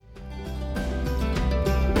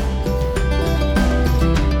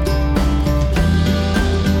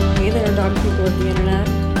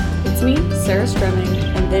Sarah Stremming,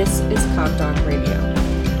 and this is Cog Dog Radio,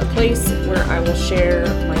 a place where I will share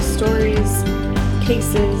my stories,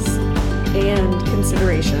 cases, and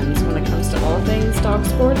considerations when it comes to all things dog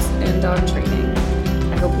sports and dog training.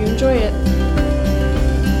 I hope you enjoy it.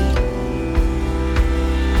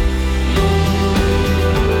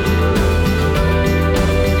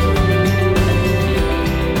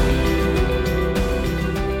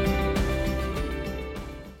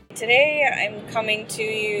 Today I'm coming to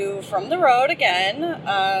you from the road again,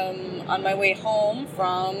 on my way home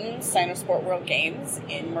from Cynosport World Games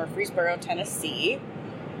in Murfreesboro, Tennessee.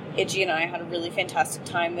 Idgie and I had a really fantastic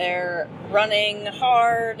time there, running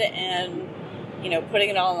hard and, putting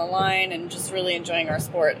it all on the line and just really enjoying our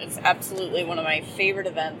sport. It's absolutely one of my favorite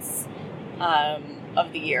events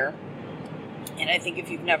of the year. And I think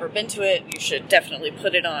if you've never been to it, you should definitely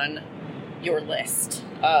put it on your list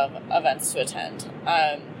of events to attend.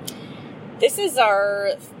 This is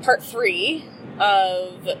our part 3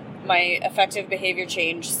 of my effective behavior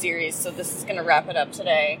change series, so this is going to wrap it up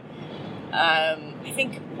today. I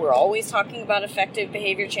think we're always talking about effective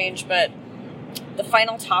behavior change, but the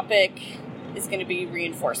final topic is going to be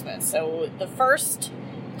reinforcement. So the first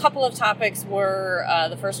couple of topics were,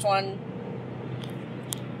 the first one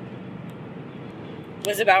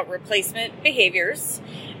was about replacement behaviors,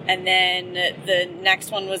 and then the next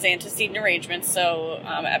one was antecedent arrangements. So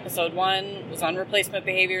episode 1 was on replacement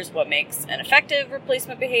behaviors, what makes an effective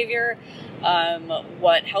replacement behavior,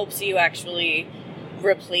 what helps you actually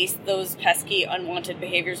replace those pesky unwanted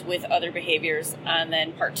behaviors with other behaviors. And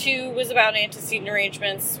then part 2 was about antecedent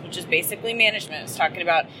arrangements, which is basically management. It's talking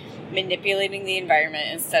about manipulating the environment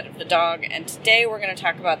instead of the dog. And today we're going to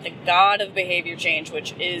talk about the god of behavior change,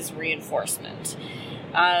 which is reinforcement.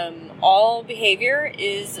 All behavior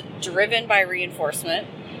is driven by reinforcement.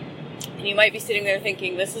 And you might be sitting there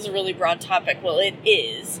thinking, this is a really broad topic. Well, it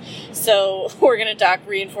is. So we're going to talk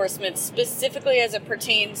reinforcement specifically as it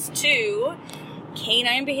pertains to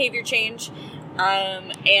canine behavior change,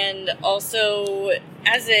 and also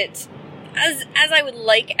as I would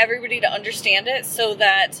like everybody to understand it so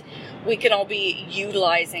that we can all be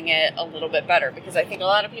utilizing it a little bit better. Because I think a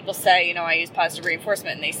lot of people say, I use positive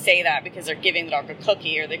reinforcement, and they say that because they're giving the dog a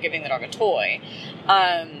cookie or they're giving the dog a toy.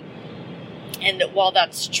 And while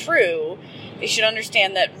that's true, they should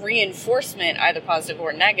understand that reinforcement, either positive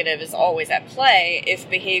or negative, is always at play if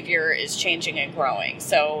behavior is changing and growing.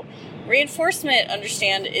 So reinforcement,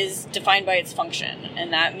 understand, is defined by its function.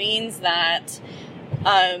 And that means that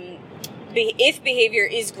if behavior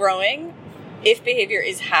is growing, if behavior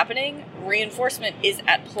is happening, reinforcement is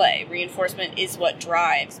at play. Reinforcement is what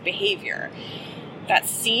drives behavior. That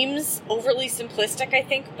seems overly simplistic, I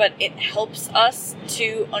think, but it helps us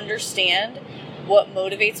to understand what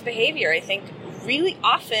motivates behavior. I think really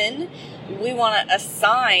often we want to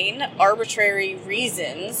assign arbitrary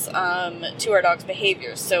reasons to our dog's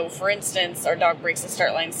behavior. So, for instance, our dog breaks a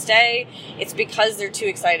start line stay. It's because they're too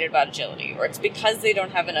excited about agility, or it's because they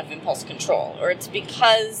don't have enough impulse control, or it's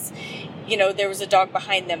because there was a dog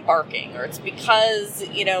behind them barking, or it's because,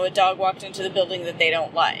 a dog walked into the building that they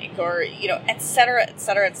don't like, or, et cetera, et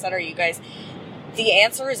cetera, et cetera, you guys. The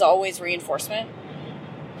answer is always reinforcement.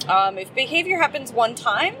 If behavior happens one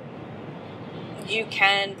time, you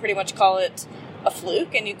can pretty much call it a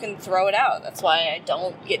fluke and you can throw it out. That's why I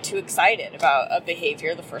don't get too excited about a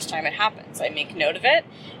behavior the first time it happens. I make note of it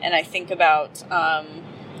and I think about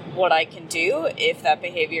what I can do if that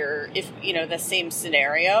behavior, if the same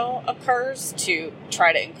scenario occurs, to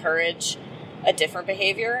try to encourage a different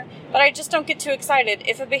behavior. But I just don't get too excited.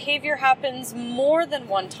 If a behavior happens more than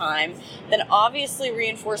one time, then obviously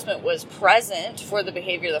reinforcement was present for the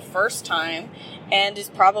behavior the first time and is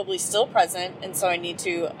probably still present, and so I need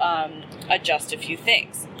to adjust a few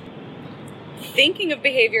things. Thinking of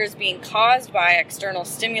behavior as being caused by external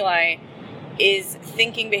stimuli is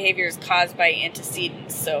thinking behavior is caused by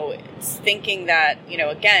antecedents. So it's thinking that,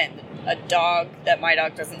 again, a dog that my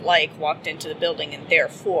dog doesn't like walked into the building and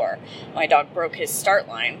therefore my dog broke his start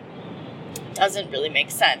line. Doesn't really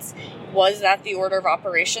make sense. Was that the order of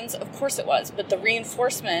operations? Of course it was. But the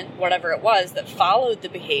reinforcement, whatever it was, that followed the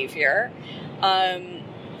behavior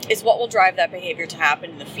is what will drive that behavior to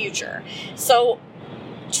happen in the future. So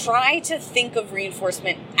try to think of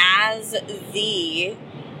reinforcement as the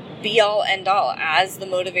be-all, end-all, as the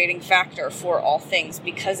motivating factor for all things,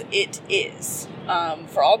 because it is.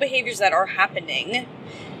 For all behaviors that are happening,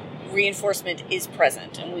 reinforcement is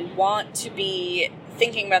present, and we want to be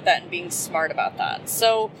thinking about that and being smart about that.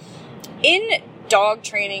 So in dog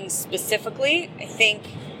training specifically, I think,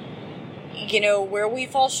 where we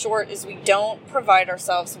fall short is we don't provide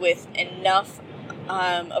ourselves with enough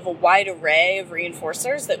of a wide array of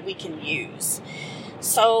reinforcers that we can use.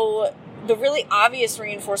 So the really obvious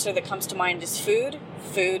reinforcer that comes to mind is food.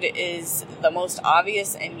 Food is the most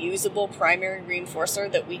obvious and usable primary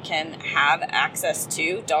reinforcer that we can have access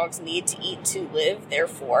to. Dogs need to eat to live,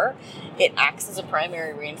 therefore it acts as a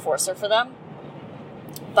primary reinforcer for them.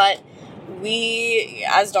 But we,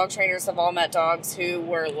 as dog trainers, have all met dogs who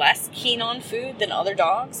were less keen on food than other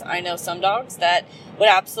dogs. I know some dogs that would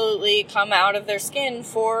absolutely come out of their skin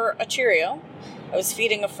for a Cheerio. I was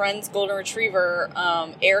feeding a friend's golden retriever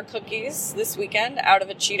air cookies this weekend out of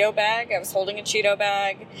a Cheeto bag. I was holding a Cheeto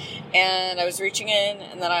bag, and I was reaching in,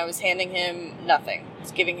 and then I was handing him nothing. I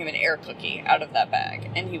was giving him an air cookie out of that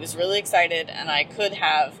bag, and he was really excited, and I could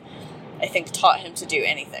have, I think, taught him to do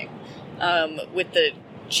anything with the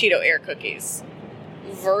Cheeto air cookies.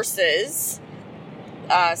 Versus,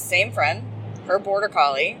 same friend, her border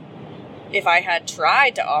collie, if I had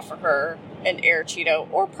tried to offer her an air Cheeto,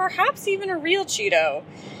 or perhaps even a real Cheeto,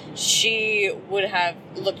 she would have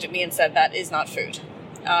looked at me and said, that is not food.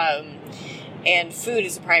 And food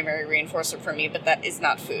is a primary reinforcer for me, but that is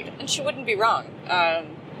not food. And she wouldn't be wrong.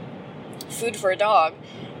 Food for a dog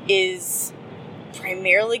is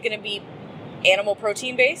primarily going to be animal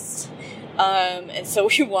protein based. And so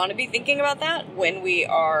we want to be thinking about that when we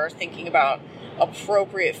are thinking about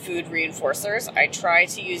appropriate food reinforcers. I try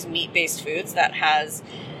to use meat-based foods.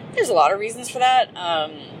 There's a lot of reasons for that.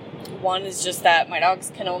 One is just that my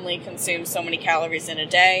dogs can only consume so many calories in a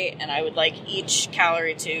day, and I would like each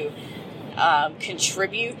calorie to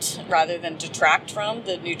contribute rather than detract from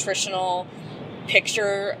the nutritional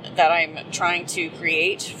picture that I'm trying to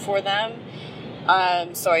create for them.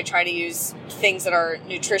 So I try to use things that are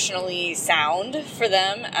nutritionally sound for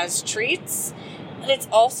them as treats. But it's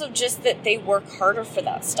also just that they work harder for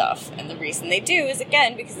that stuff. And the reason they do is,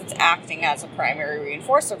 again, because it's acting as a primary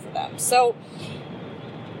reinforcer for them. So,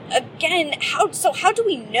 again, how do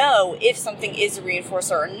we know if something is a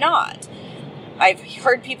reinforcer or not? I've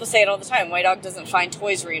heard people say it all the time. My dog doesn't find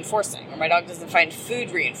toys reinforcing, or my dog doesn't find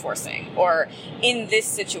food reinforcing, or in this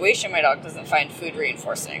situation, my dog doesn't find food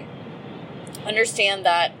reinforcing. Understand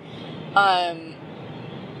that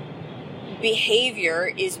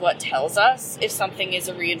behavior is what tells us if something is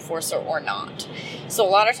a reinforcer or not. So a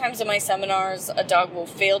lot of times in my seminars, a dog will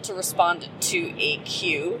fail to respond to a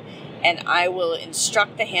cue, and I will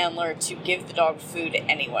instruct the handler to give the dog food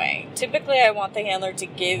anyway. Typically, I want the handler to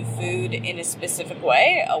give food in a specific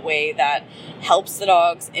way, a way that helps the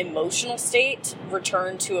dog's emotional state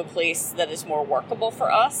return to a place that is more workable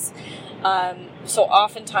for us. So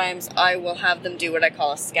oftentimes I will have them do what I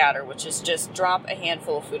call a scatter, which is just drop a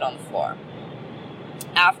handful of food on the floor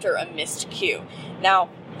after a missed cue. Now,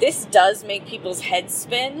 this does make people's heads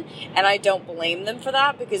spin, and I don't blame them for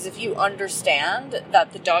that, because if you understand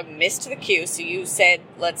that the dog missed the cue, so you said,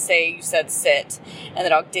 let's say you said sit, and the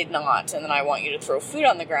dog did not, and then I want you to throw food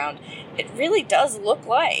on the ground, it really does look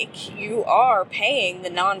like you are paying the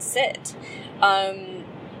non-sit.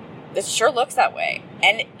 It sure looks that way,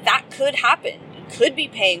 and that could happen. It could be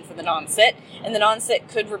paying for the non-sit, and the non-sit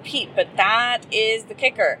could repeat, but that is the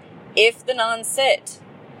kicker. If the non-sit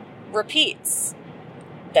repeats,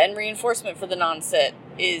 then reinforcement for the non-sit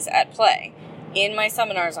is at play. In my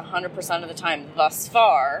seminars, 100% of the time thus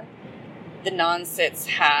far, the non-sits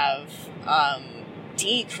have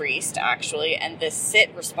decreased, actually, and the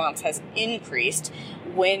sit response has increased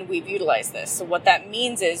when we've utilized this. So what that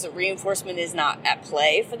means is reinforcement is not at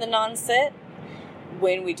play for the non-sit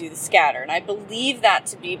when we do the scatter. And I believe that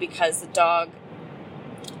to be because the dog,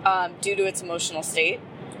 due to its emotional state,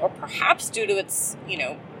 or perhaps due to its,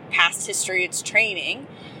 past history, its training,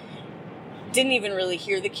 didn't even really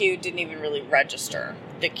hear the cue, didn't even really register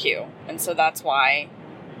the cue. And so that's why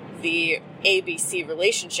the ABC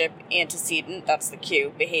relationship, antecedent, that's the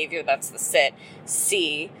cue, behavior, that's the sit,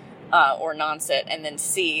 C, or non-sit, and then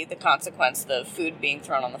C, the consequence, the food being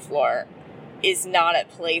thrown on the floor, is not at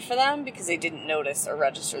play for them because they didn't notice or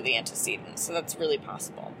register the antecedent. So that's really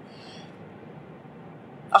possible.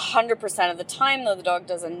 100% of the time, though, the dog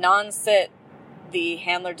does a non-sit, the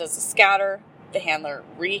handler does a scatter, the handler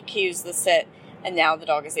re-cues the sit, and now the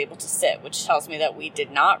dog is able to sit, which tells me that we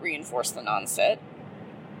did not reinforce the non-sit.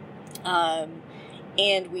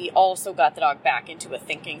 And we also got the dog back into a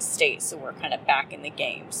thinking state, so we're kind of back in the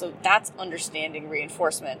game. So that's understanding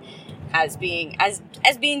reinforcement as being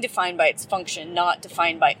defined by its function, not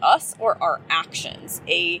defined by us or our actions.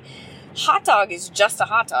 A hot dog is just a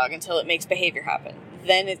hot dog until it makes behavior happen.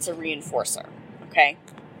 Then it's a reinforcer, okay?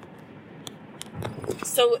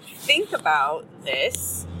 So think about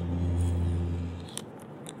this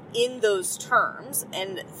in those terms,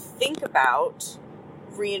 and think about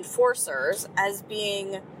reinforcers as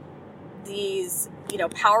being these,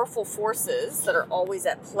 powerful forces that are always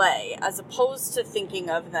at play, as opposed to thinking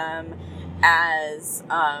of them as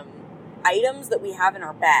items that we have in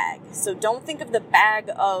our bag. So don't think of the bag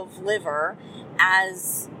of liver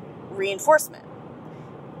as reinforcement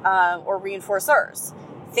or reinforcers.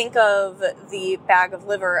 Think of the bag of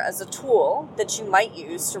liver as a tool that you might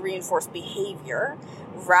use to reinforce behavior,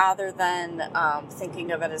 rather than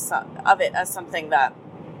thinking of it as something that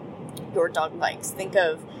your dog likes. Think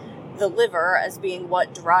of the liver as being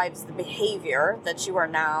what drives the behavior that you are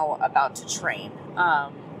now about to train,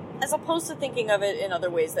 as opposed to thinking of it in other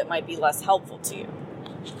ways that might be less helpful to you.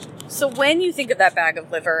 So when you think of that bag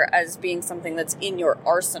of liver as being something that's in your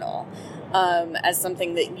arsenal, as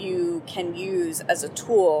something that you can use as a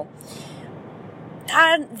tool,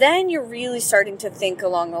 then you're really starting to think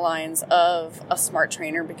along the lines of a smart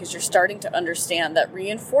trainer, because you're starting to understand that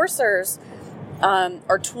reinforcers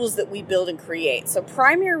are tools that we build and create. So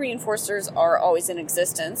primary reinforcers are always in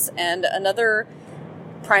existence, and another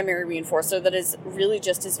primary reinforcer that is really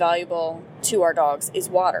just as valuable to our dogs is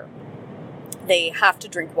water. They have to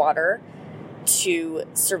drink water to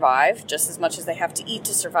survive just as much as they have to eat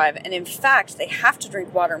to survive. And in fact, they have to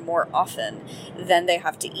drink water more often than they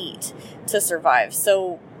have to eat to survive.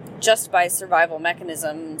 So just by survival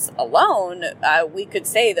mechanisms alone, we could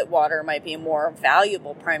say that water might be a more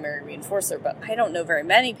valuable primary reinforcer, but I don't know very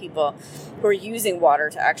many people who are using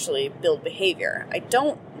water to actually build behavior. I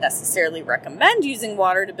don't necessarily recommend using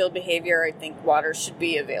water to build behavior. I think water should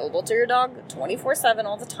be available to your dog 24/7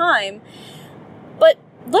 all the time. But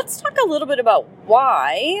let's talk a little bit about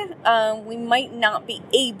why we might not be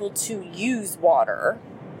able to use water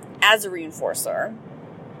as a reinforcer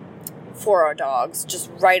for our dogs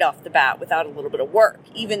just right off the bat without a little bit of work,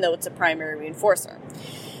 even though it's a primary reinforcer.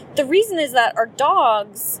 The reason is that our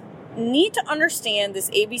dogs need to understand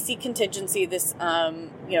this ABC contingency, this,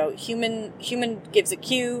 human gives a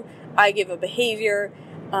cue, I give a behavior,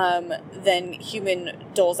 then human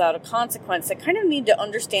doles out a consequence. They kind of need to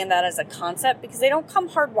understand that as a concept, because they don't come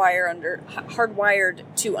hardwired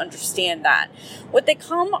to understand that. What they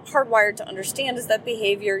come hardwired to understand is that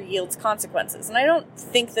behavior yields consequences. And I don't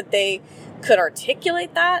think that they could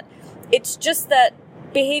articulate that. It's just that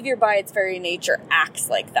behavior by its very nature acts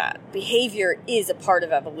like that. Behavior is a part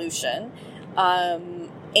of evolution.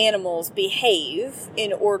 Animals behave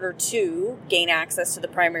in order to gain access to the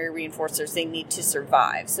primary reinforcers they need to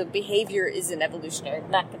survive. So behavior is an evolutionary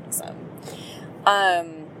mechanism.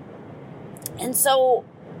 And so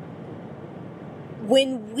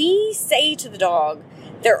when we say to the dog,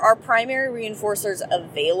 there are primary reinforcers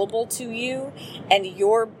available to you, and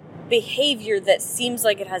your behavior that seems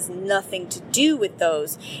like it has nothing to do with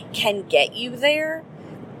those can get you there,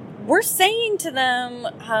 we're saying to them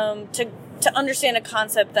to understand a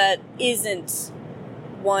concept that isn't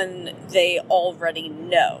one they already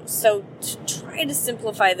know. So to try to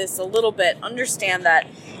simplify this a little bit, understand that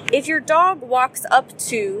if your dog walks up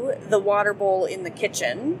to the water bowl in the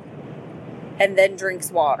kitchen and then drinks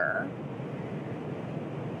water,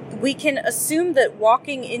 we can assume that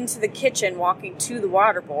walking into the kitchen, walking to the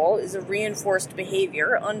water bowl, is a reinforced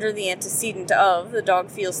behavior under the antecedent of the dog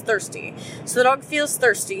feels thirsty. So the dog feels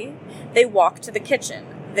thirsty, they walk to the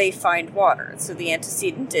kitchen. They find water. So the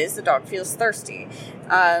antecedent is the dog feels thirsty.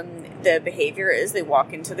 The behavior is they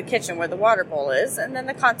walk into the kitchen where the water bowl is, and then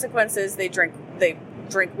the consequence is they drink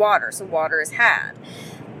water. So water is had.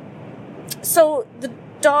 So the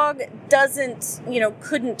dog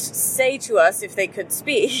couldn't say to us, if they could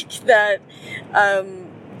speak, that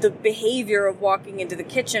the behavior of walking into the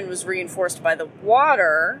kitchen was reinforced by the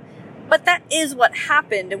water. But that is what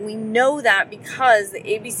happened, and we know that because the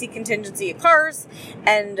ABC contingency occurs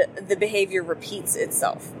and the behavior repeats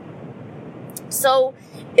itself. So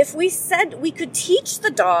if we said we could teach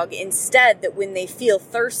the dog instead that when they feel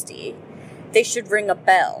thirsty, they should ring a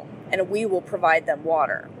bell and we will provide them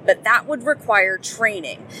water. But that would require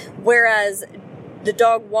training, whereas the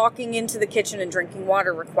dog walking into the kitchen and drinking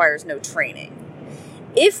water requires no training.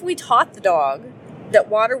 If we taught the dog that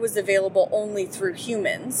water was available only through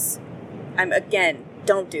humans, again,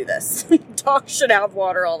 don't do this. Dogs should have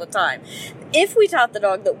water all the time. If we taught the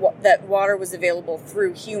dog that water was available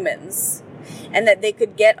through humans and that they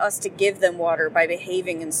could get us to give them water by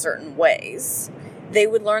behaving in certain ways, they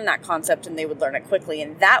would learn that concept and they would learn it quickly.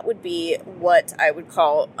 And that would be what I would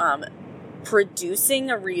call producing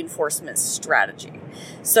a reinforcement strategy.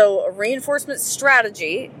 So a reinforcement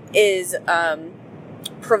strategy is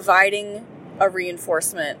providing a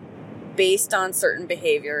reinforcement based on certain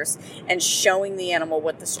behaviors and showing the animal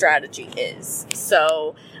what the strategy is.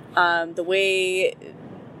 So the way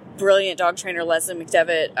brilliant dog trainer, Leslie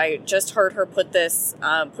McDevitt, I just heard her put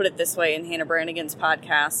it this way in Hannah Brannigan's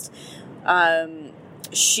podcast.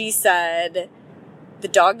 She said the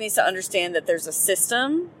dog needs to understand that there's a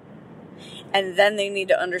system, and then they need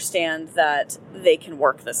to understand that they can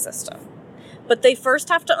work the system. But they first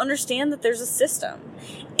have to understand that there's a system.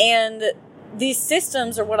 And these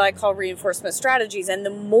systems are what I call reinforcement strategies. And the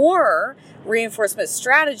more reinforcement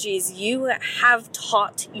strategies you have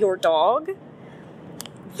taught your dog,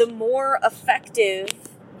 the more effective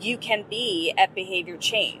you can be at behavior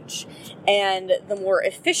change, and the more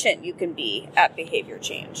efficient you can be at behavior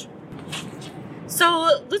change.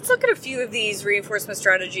 So let's look at a few of these reinforcement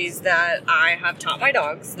strategies that I have taught my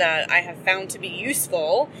dogs that I have found to be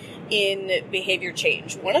useful in behavior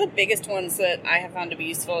change. One of the biggest ones that I have found to be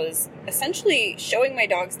useful is essentially showing my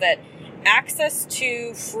dogs that access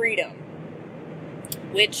to freedom,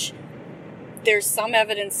 which there's some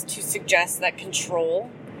evidence to suggest that control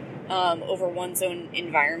over one's own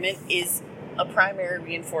environment is a primary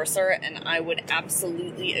reinforcer, and I would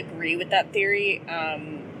absolutely agree with that theory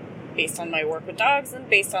based on my work with dogs and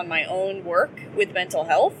based on my own work with mental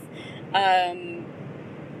health.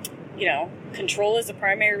 Control is a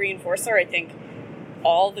primary reinforcer. I think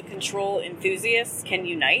all the control enthusiasts can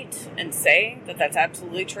unite and say that that's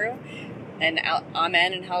absolutely true, and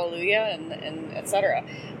amen and hallelujah and etc.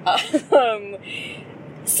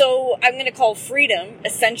 So I'm going to call freedom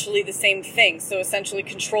essentially the same thing. So essentially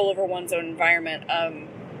control over one's own environment. I'm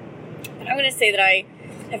going to say that I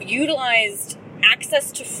have utilized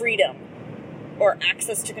access to freedom or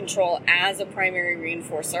access to control as a primary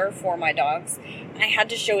reinforcer for my dogs. I had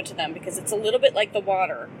to show it to them because it's a little bit like the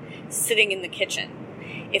water sitting in the kitchen.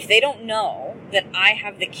 If they don't know that I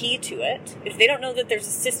have the key to it, if they don't know that there's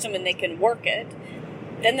a system and they can work it,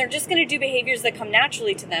 then they're just going to do behaviors that come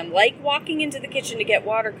naturally to them, like walking into the kitchen to get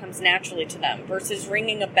water comes naturally to them, versus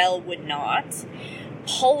ringing a bell would not.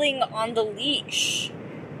 Pulling on the leash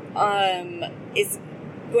is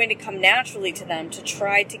going to come naturally to them to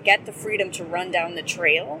try to get the freedom to run down the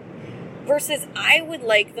trail, versus I would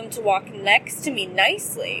like them to walk next to me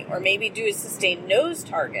nicely, or maybe do a sustained nose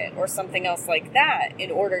target or something else like that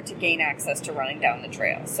in order to gain access to running down the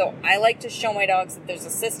trail. So I like to show my dogs that there's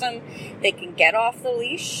a system they can get off the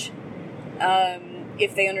leash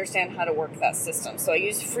if they understand how to work that system. So I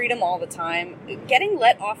use freedom all the time. Getting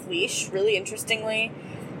let off leash, really interestingly,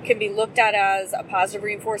 can be looked at as a positive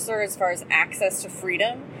reinforcer as far as access to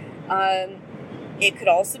freedom. It could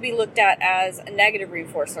also be looked at as a negative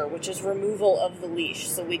reinforcer, which is removal of the leash.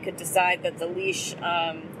 So we could decide that the leash,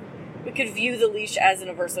 we could view the leash as an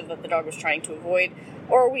aversive that the dog was trying to avoid,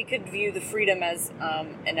 or we could view the freedom as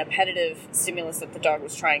an appetitive stimulus that the dog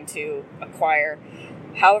was trying to acquire.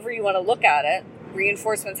 However you want to look at it,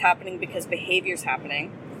 reinforcement's happening because behavior's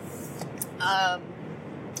happening.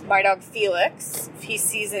 My dog Felix, if he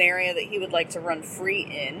sees an area that he would like to run free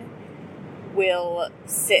in, will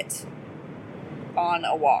sit on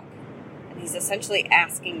a walk. And he's essentially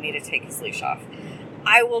asking me to take his leash off.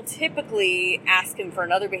 I will typically ask him for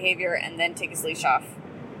another behavior and then take his leash off.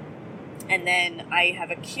 And then I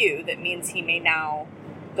have a cue that means he may now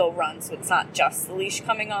go run. So it's not just the leash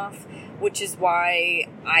coming off, which is why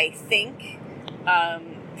I think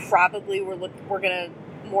probably we're going to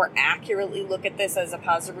more accurately look at this as a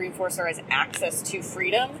positive reinforcer, as access to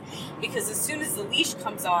freedom, because as soon as the leash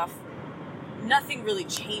comes off, nothing really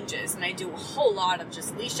changes, and I do a whole lot of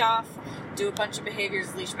just leash off, do a bunch of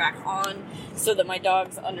behaviors, leash back on, so that my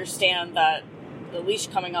dogs understand that the leash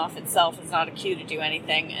coming off itself is not a cue to do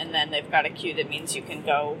anything, and then they've got a cue that means you can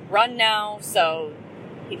go run now. So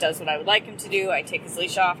he does what I would like him to do. I take his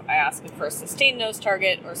leash off, I ask him for a sustained nose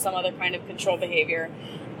target or some other kind of control behavior,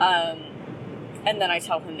 and then I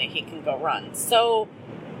tell him that he can go run. So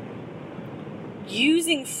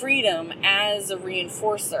using freedom as a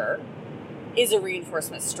reinforcer is a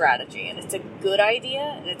reinforcement strategy, and it's a good idea,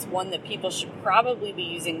 and it's one that people should probably be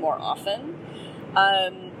using more often.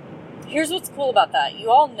 Here's what's cool about that. You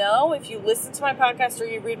all know, if you listen to my podcast or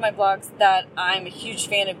you read my blogs, that I'm a huge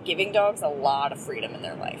fan of giving dogs a lot of freedom in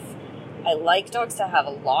their life. I like dogs to have a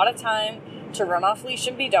lot of time to run off leash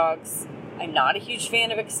and be dogs. I'm not a huge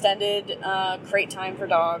fan of extended crate time for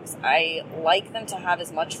dogs. I like them to have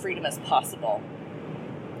as much freedom as possible.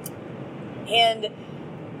 And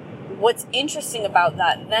what's interesting about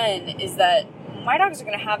that then is that my dogs are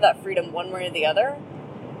going to have that freedom one way or the other.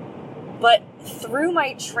 But through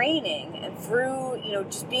my training and through,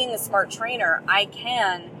 just being a smart trainer, I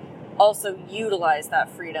can also utilize that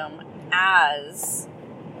freedom as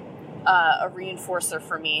a reinforcer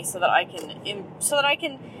for me, so that I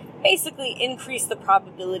can basically increase the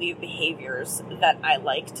probability of behaviors that I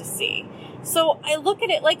like to see. So I look at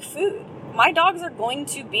it like food. My dogs are going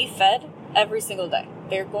to be fed every single day.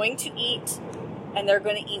 They're going to eat, and they're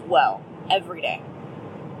going to eat well every day.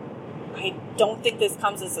 I don't think this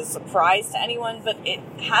comes as a surprise to anyone, but it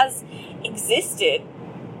has existed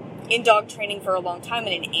in dog training for a long time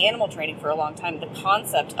and in animal training for a long time. The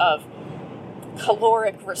concept of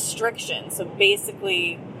caloric restriction, so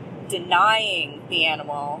basically denying the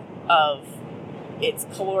animal of its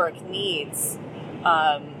caloric needs,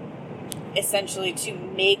 essentially to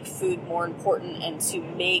make food more important and to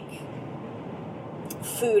make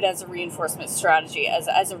food as a reinforcement strategy, as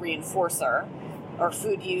a reinforcer, or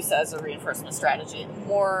food use as a reinforcement strategy,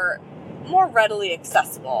 more readily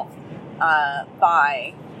accessible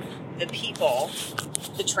by the people,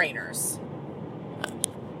 the trainers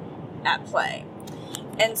at play.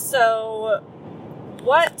 And so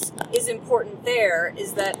what is important there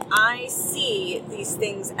is that I see these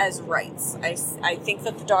things as rights. I think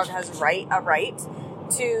that the dog has a right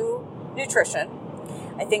to nutrition.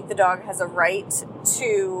 I think the dog has a right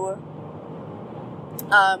to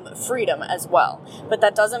freedom as well. But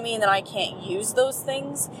that doesn't mean that I can't use those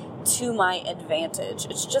things to my advantage.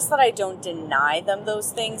 It's just that I don't deny them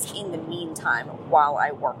those things in the meantime while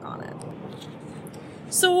I work on it.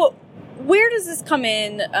 So where does this come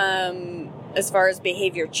in as far as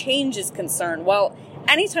behavior change is concerned? Well,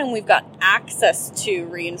 anytime we've got access to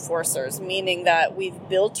reinforcers, meaning that we've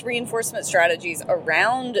built reinforcement strategies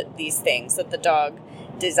around these things that the dog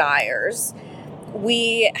desires,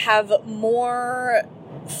 we have more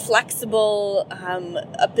flexible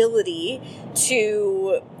ability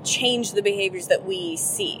to change the behaviors that we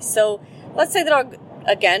see. So let's say the dog,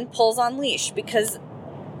 again, pulls on leash because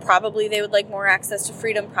probably they would like more access to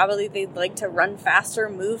freedom. Probably they'd like to run faster,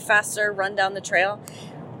 move faster, run down the trail.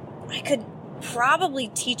 I could probably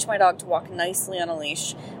teach my dog to walk nicely on a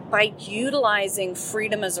leash by utilizing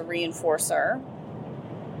freedom as a reinforcer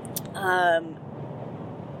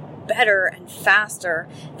better and faster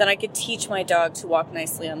than I could teach my dog to walk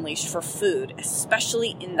nicely on leash for food,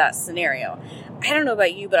 especially in that scenario. I don't know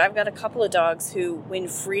about you, but I've got a couple of dogs who, when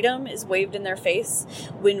freedom is waved in their face,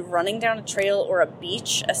 when running down a trail or a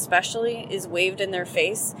beach especially is waved in their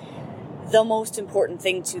face, the most important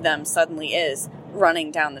thing to them suddenly is running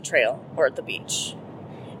down the trail or at the beach.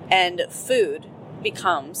 And food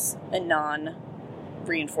becomes a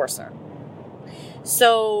non-reinforcer.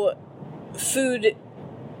 So food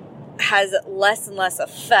has less and less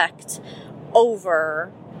effect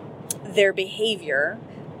over their behavior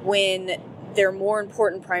when their more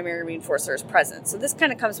important primary reinforcer is present. So this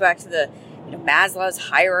kind of comes back to the Maslow's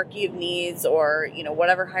hierarchy of needs, or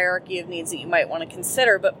whatever hierarchy of needs that you might want to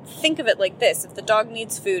consider. But think of it like this: if the dog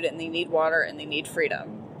needs food and they need water and they need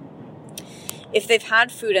freedom, if they've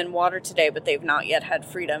had food and water today but they've not yet had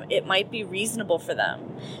freedom, it might be reasonable for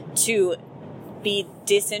them to be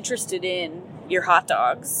disinterested in your hot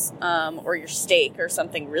dogs or your steak or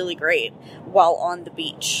something really great while on the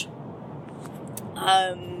beach.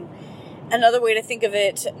 Another way to think of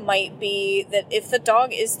it might be that if the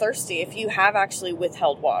dog is thirsty, if you have actually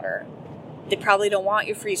withheld water, they probably don't want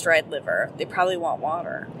your freeze-dried liver. They probably want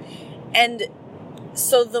water. And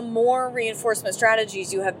so the more reinforcement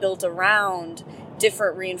strategies you have built around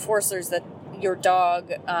different reinforcers that your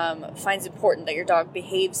dog finds important, that your dog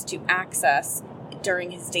behaves to access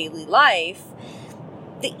during his daily life,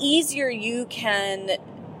 the easier you can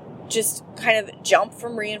just kind of jump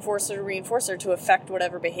from reinforcer to reinforcer to affect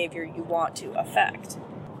whatever behavior you want to affect.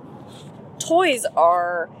 Toys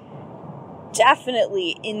are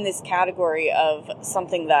definitely in this category of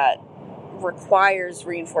something that requires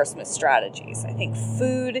reinforcement strategies. I think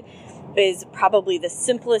food is probably the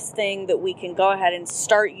simplest thing that we can go ahead and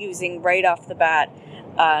start using right off the bat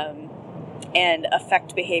and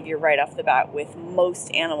affect behavior right off the bat with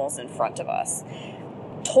most animals in front of us.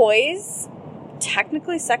 Toys,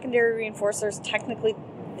 technically secondary reinforcers, technically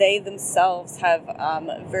they themselves have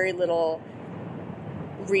very little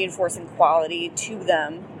reinforcing quality to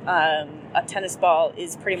them. A tennis ball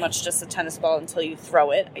is pretty much just a tennis ball until you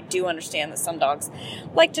throw it. I do understand that some dogs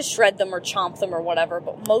like to shred them or chomp them or whatever,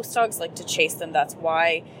 but most dogs like to chase them. That's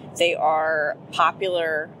why they are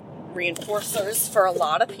popular reinforcers for a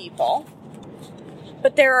lot of people.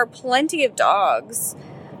 But there are plenty of dogs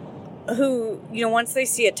who, once they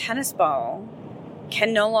see a tennis ball,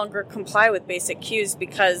 can no longer comply with basic cues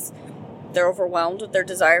because they're overwhelmed with their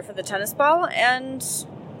desire for the tennis ball, and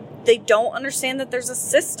they don't understand that there's a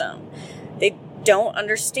system. They don't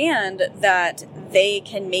understand that they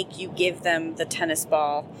can make you give them the tennis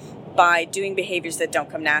ball by doing behaviors that don't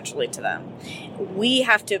come naturally to them. We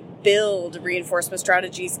have to build reinforcement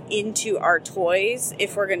strategies into our toys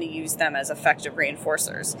if we're going to use them as effective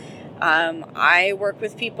reinforcers. I work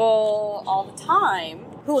with people all the time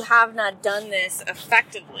who have not done this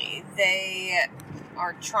effectively. They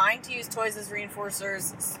are trying to use toys as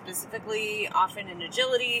reinforcers, specifically often in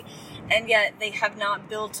agility, and yet they have not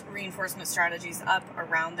built reinforcement strategies up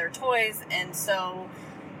around their toys, and so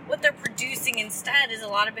what they're producing instead is a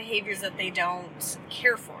lot of behaviors that they don't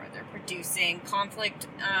care for. They're producing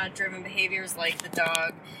conflict-driven behaviors, like the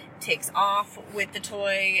dog takes off with the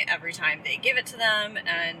toy every time they give it to them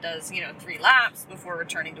and does, 3 laps before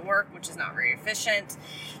returning to work, which is not very efficient.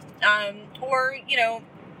 Or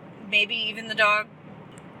maybe even the dog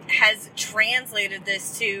has translated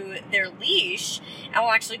this to their leash and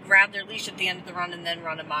will actually grab their leash at the end of the run and then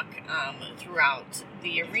run amok throughout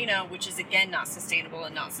the arena, which is, again, not sustainable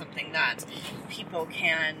and not something that people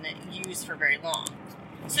can use for very long.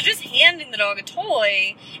 So just handing the dog a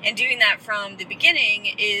toy and doing that from the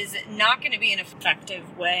beginning is not going to be an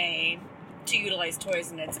effective way to utilize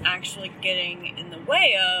toys, and it's actually getting in the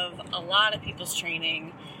way of a lot of people's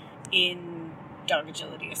training in dog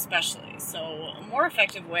agility especially. So a more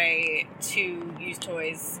effective way to use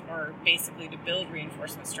toys, or basically to build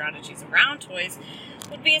reinforcement strategies around toys,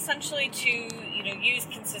 would be essentially to use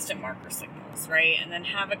consistent marker signals, right? And then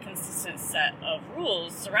have a consistent set of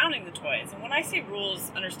rules surrounding the toys. And when I say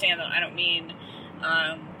rules, understand that I don't mean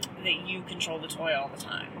that you control the toy all the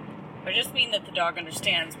time. I just mean that the dog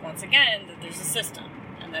understands, once again, that there's a system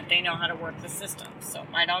and that they know how to work the system. So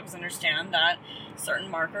my dogs understand that certain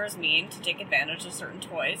markers mean to take advantage of certain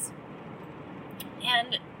toys.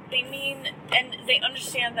 And they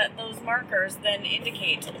understand that those markers then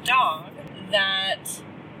indicate to the dog that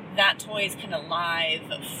that toy is kind of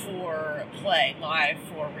live for play, live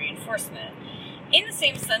for reinforcement. In the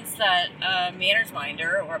same sense that a manners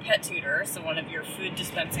minder or a pet tutor, so one of your food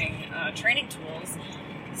dispensing training tools,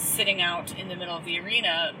 sitting out in the middle of the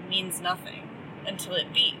arena means nothing until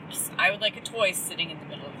it beeps. I would like a toy sitting in the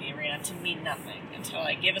middle of the arena to mean nothing until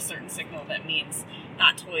I give a certain signal that means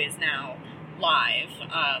that toy is now live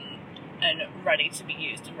and ready to be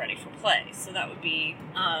used and ready for play. So that would be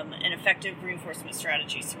an effective reinforcement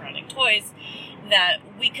strategy surrounding toys that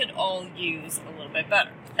we could all use a little bit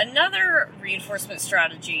better. Another reinforcement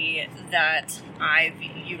strategy that I've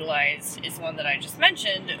utilized is one that I just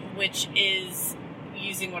mentioned, which is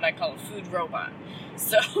using what I call a food robot.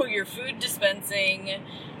 So your food dispensing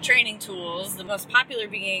training tools, the most popular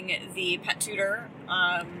being the Pet Tutor,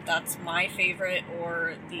 that's my favorite,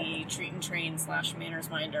 or the Treat and Train / Manners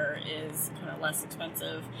Minder is kind of less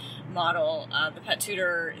expensive model. The Pet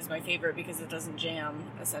Tutor is my favorite because it doesn't jam,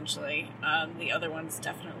 essentially. The other ones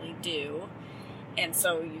definitely do, and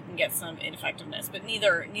so you can get some ineffectiveness, but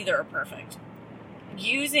neither are perfect.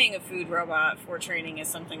 Using a food robot for training is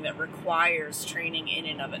something that requires training in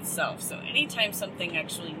and of itself. So anytime something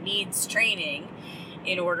actually needs training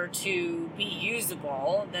in order to be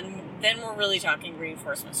usable, then we're really talking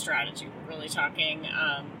reinforcement strategy. We're really talking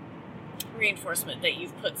reinforcement that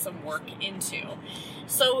you've put some work into.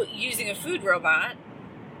 So using a food robot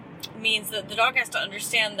means that the dog has to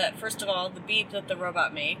understand that, first of all, the beep that the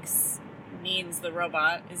robot makes means the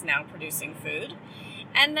robot is now producing food,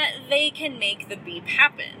 and that they can make the beep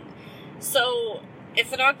happen. So if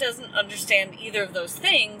the dog doesn't understand either of those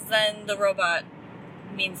things, then the robot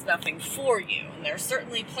means nothing for you. And there are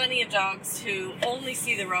certainly plenty of dogs who only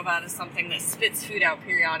see the robot as something that spits food out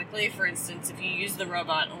periodically. For instance, if you use the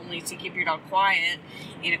robot only to keep your dog quiet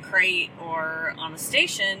in a crate or on a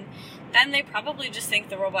station, then they probably just think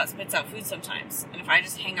the robot spits out food sometimes. And if I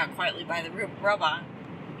just hang out quietly by the robot,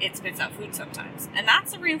 it spits out food sometimes. And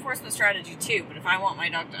that's a reinforcement strategy too. But if I want my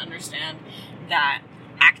dog to understand that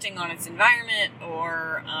acting on its environment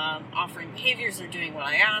or offering behaviors or doing what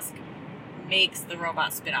I ask makes the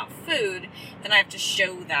robot spit out food, then I have to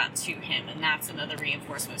show that to him. And that's another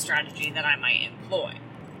reinforcement strategy that I might employ.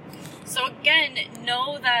 So again,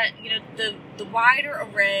 know that the wider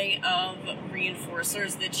array of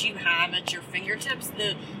reinforcers that you have at your fingertips,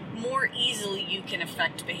 the more easily you can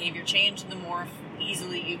affect behavior change, the more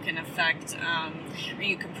easily you can affect or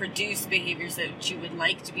you can produce behaviors that you would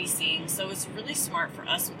like to be seeing. So it's really smart for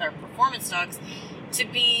us with our performance dogs to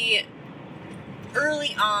be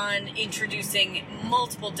early on introducing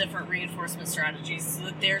multiple different reinforcement strategies so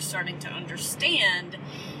that they're starting to understand,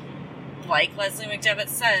 like Leslie McDevitt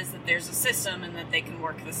says, that there's a system and that they can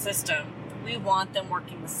work the system. We want them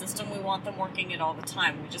working the system. We want them working it all the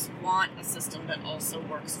time. We just want a system that also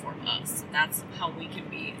works for us. That's how we can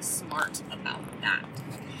be smart about that.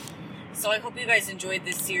 So I hope you guys enjoyed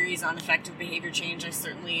this series on effective behavior change. I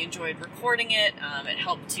certainly enjoyed recording it. It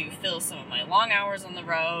helped to fill some of my long hours on the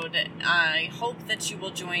road. I hope that you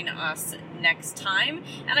will join us next time,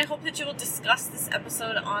 and I hope that you will discuss this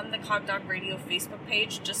episode on the Cog Dog Radio Facebook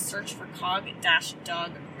page. Just search for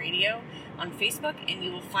Cog-Dog Radio on Facebook, and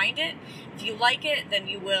you will find it. If you like it, then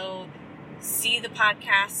you will see the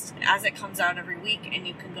podcast as it comes out every week, and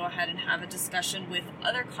you can go ahead and have a discussion with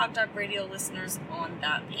other Cog Dog Radio listeners on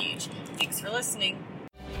that page. Thanks for listening.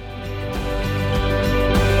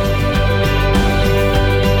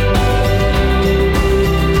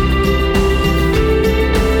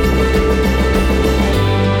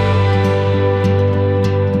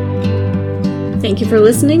 Thank you for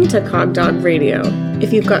listening to Cog Dog Radio.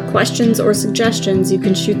 If you've got questions or suggestions, you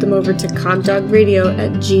can shoot them over to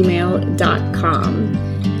cogdogradio@gmail.com.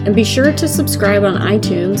 And be sure to subscribe on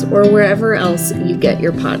iTunes or wherever else you get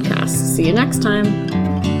your podcasts. See you next time.